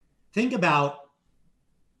think about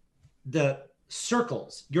the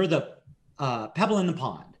circles. You're the pebble in the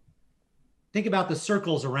pond. Think about the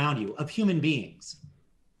circles around you of human beings.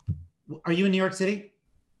 Are you in New York City?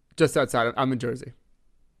 Just outside. I'm in Jersey.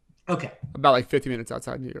 Okay. About like 50 minutes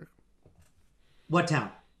outside New York. What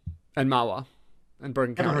town? And Mawa. And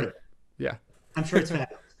Bergen Never heard County. of it. Yeah. I'm sure it's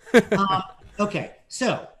fabulous. Okay.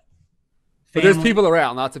 So, But there's family. people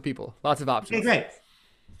around. Lots of people. Lots of Okay, options. great.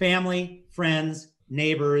 Family, friends,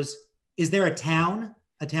 neighbors. Is there a town,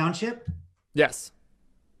 a township? Yes.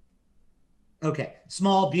 Okay.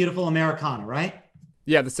 Small, beautiful Americana, right?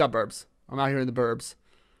 Yeah, the suburbs. I'm out here in the burbs.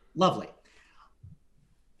 Lovely.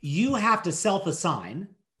 You have to self assign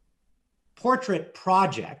portrait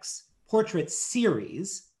projects, portrait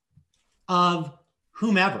series of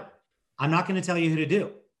whomever. I'm not going to tell you who to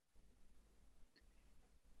do,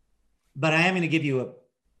 but I am going to give you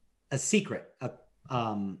a secret,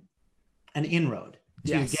 an inroad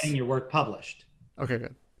to Yes. getting your work published. Okay,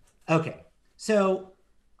 good. Okay. So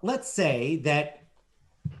let's say that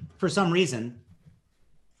for some reason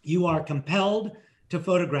you are compelled to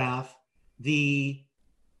photograph the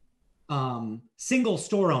single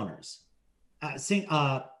store owners,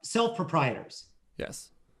 self proprietors, Yes.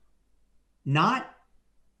 not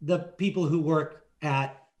the people who work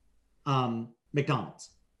at McDonald's,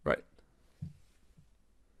 Right.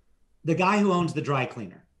 the guy who owns the dry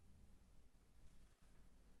cleaner,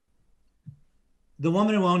 the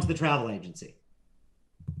woman who owns the travel agency.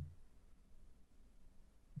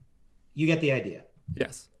 You get the idea.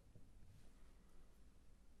 Yes.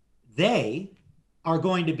 They are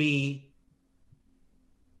going to be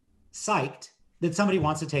psyched that somebody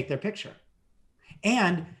wants to take their picture.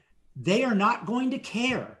 And they are not going to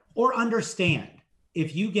care or understand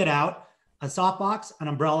if you get out a softbox, an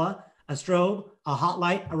umbrella, a strobe, a hot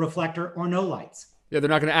light, a reflector, or no lights. Yeah, they're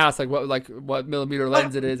not going to ask what millimeter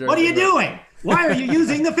lens it is. What are you doing? Why are you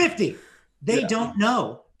using the 50? They Yeah. don't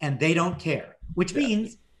know and they don't care, which Yeah.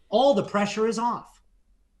 means all the pressure is off.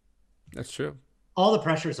 That's true. All the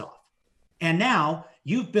pressure is off. And now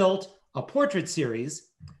you've built a portrait series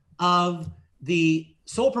of the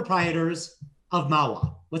sole proprietors of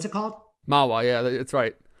Mawa. What's it called? Mawa, yeah, that's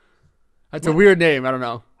right. That's a What? weird name. I don't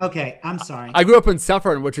know. Okay, I'm sorry. I grew up in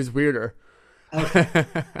Suffern, which is weirder. Okay,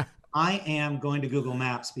 I am going to Google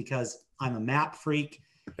Maps because I'm a map freak.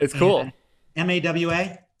 It's cool.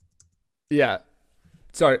 MAWA? Yeah.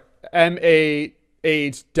 Sorry. MAHWAH.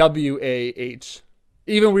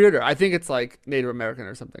 Even weirder. I think it's like Native American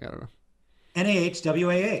or something. I don't know.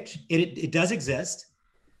 NAHWAH. It does exist.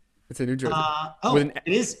 It's in New Jersey.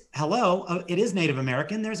 It is. Hello. It is Native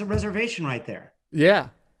American. There's a reservation right there. Yeah.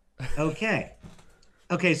 Okay.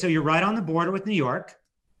 Okay, so you're right on the border with New York.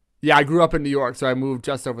 Yeah, I grew up in New York, so I moved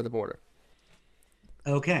just over the border.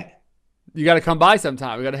 Okay. You got to come by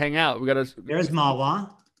sometime. We got to hang out. We got to. There's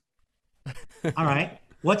Mawa. All right.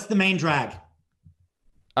 What's the main drag?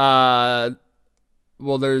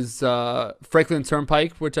 Well, there's Franklin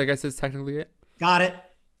Turnpike, which I guess is technically it. Got it.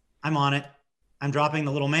 I'm on it. I'm dropping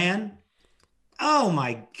the little man. Oh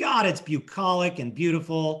my God, it's bucolic and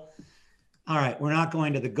beautiful. All right, we're not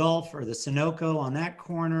going to the Gulf or the Sunoco on that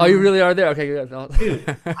corner. Oh, you really are there? Okay, good.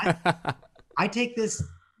 Dude, I take this,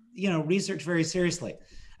 research very seriously.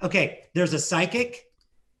 Okay, there's a psychic.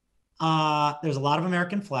 There's a lot of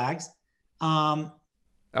American flags. Oh,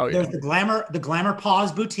 yeah. There's the Glamour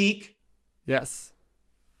Paws Boutique, Yes.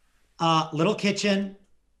 Little Kitchen,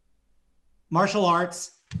 martial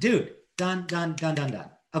arts. Dude, done, done, done, done, done.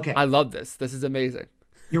 Okay, I love this. This is amazing.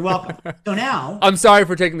 you're welcome. So now, I'm sorry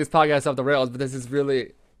for taking this podcast off the rails, but this is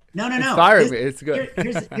really no. inspiring me. It's good.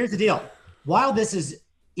 Here's the deal. While this is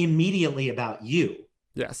immediately about you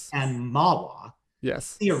Yes. and Mawa,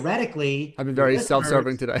 Yes. theoretically, I've been very listeners-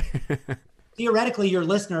 self-serving today. theoretically, your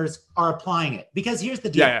listeners are applying it because here's the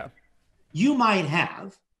deal. Yeah. You might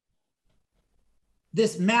have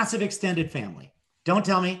this massive extended family. Don't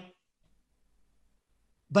tell me,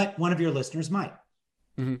 but one of your listeners might.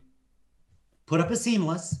 Mm-hmm. Put up a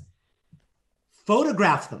seamless,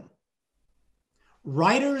 photograph them.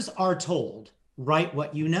 Writers are told, write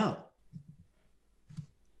what you know.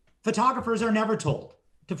 Photographers are never told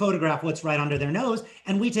to photograph what's right under their nose,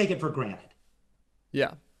 and we take it for granted.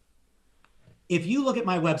 Yeah. If you look at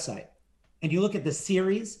my website and you look at the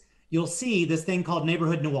series, you'll see this thing called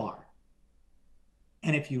Neighborhood Noir.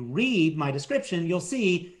 And if you read my description, you'll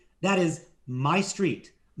see that is my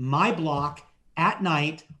street, my block at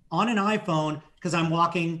night on an iPhone because I'm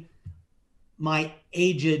walking my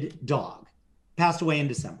aged dog, passed away in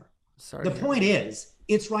December. Sorry. The point is,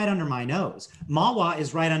 it's right under my nose. Mawa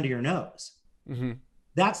is right under your nose. Mm-hmm.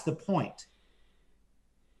 That's the point.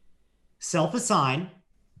 Self-assign,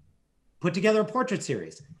 put together a portrait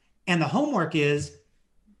series. And the homework is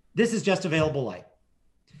this is just available light.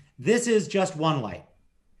 This is just one light.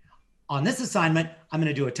 On this assignment, I'm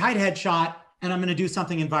going to do a tight headshot and I'm going to do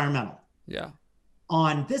something environmental. Yeah.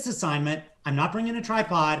 On this assignment, I'm not bringing a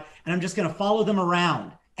tripod and I'm just going to follow them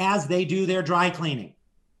around as they do their dry cleaning.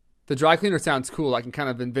 The dry cleaner sounds cool. I can kind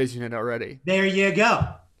of envision it already. There you go.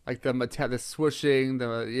 Like the swooshing,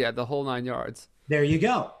 the whole 9 yards. There you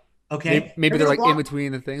go. Okay. Maybe they're like in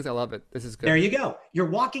between the things. I love it. This is good. There you go. You're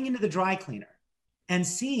walking into the dry cleaner and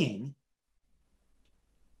seeing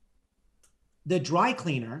the dry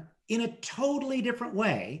cleaner in a totally different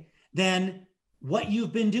way than what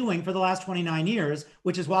you've been doing for the last 29 years,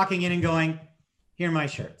 which is walking in and going, here are my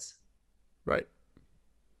shirts. Right.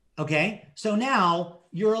 Okay. So now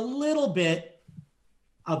you're a little bit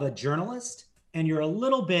of a journalist and you're a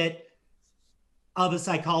little bit of a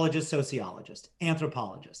psychologist, sociologist,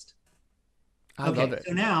 anthropologist. I love it.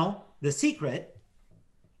 So now the secret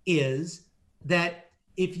is that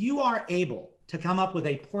if you are able to come up with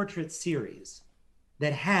a portrait series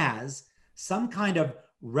that has some kind of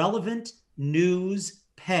relevant news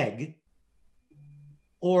peg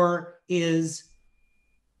or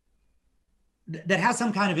that has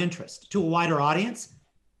some kind of interest to a wider audience,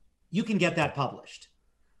 you can get that published.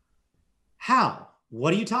 How?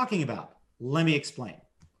 What are you talking about? Let me explain.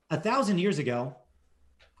 1,000 years ago,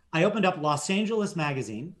 I opened up Los Angeles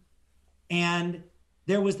Magazine, and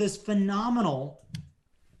there was this phenomenal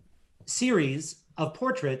series of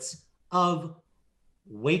portraits of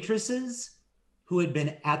waitresses who had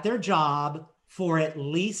been at their job for at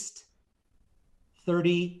least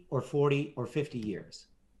 30 or 40 or 50 years.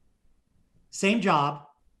 Same job,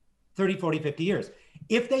 30, 40, 50 years.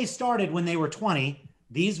 If they started when they were 20,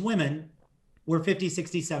 these women were 50,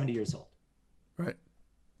 60, 70 years old. Right.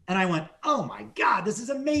 And I went, oh my God, this is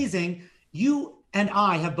amazing. You and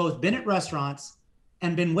I have both been at restaurants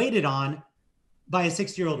and been waited on by a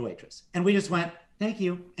 60-year-old waitress. And we just went, thank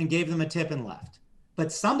you, and gave them a tip and left.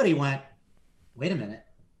 But somebody went, wait a minute,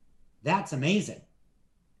 that's amazing.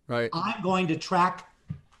 Right. I'm going to track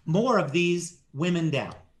more of these women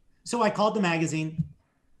down. So I called the magazine.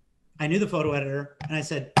 I knew the photo editor, and I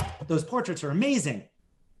said, those portraits are amazing.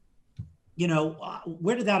 You know,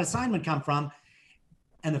 where did that assignment come from?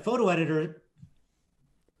 And the photo editor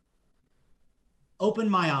opened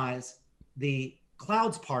my eyes, the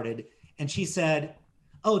clouds parted, and she said,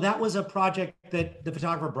 oh, that was a project that the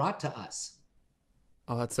photographer brought to us.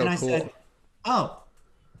 Oh, that's so and I cool. said,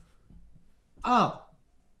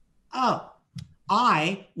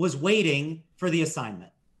 I was waiting for the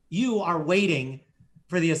assignment. You are waiting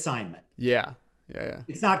for the assignment. Yeah.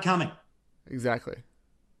 It's not coming. Exactly.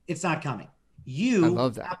 It's not coming. You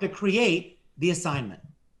have to create the assignment.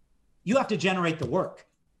 You have to generate the work.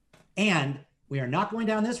 And we are not going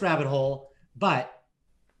down this rabbit hole, but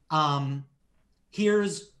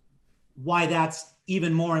here's why that's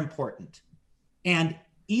even more important and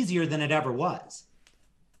easier than it ever was.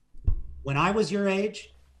 When I was your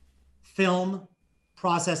age, film,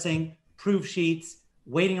 processing, proof sheets,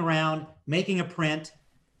 waiting around, making a print,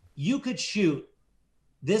 you could shoot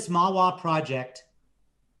this Mawa project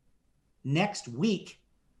next week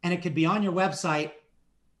and it could be on your website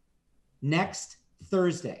next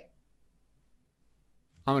Thursday.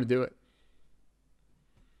 I'm going to do it.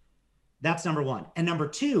 That's number one. And number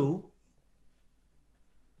two,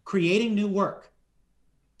 creating new work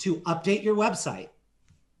to update your website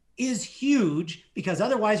is huge because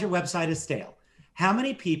otherwise your website is stale. How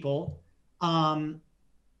many people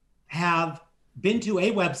have been to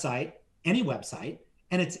a website, any website,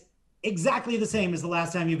 and it's exactly the same as the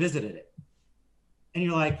last time you visited it? And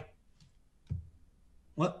you're like,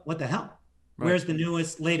 what the hell? Right. Where's the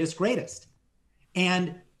newest, latest, greatest?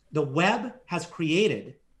 And the web has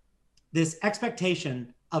created this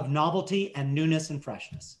expectation of novelty and newness and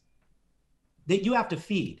freshness that you have to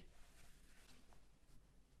feed.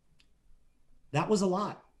 That was a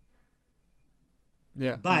lot.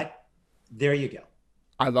 Yeah. But there you go.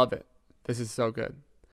 I love it. This is so good.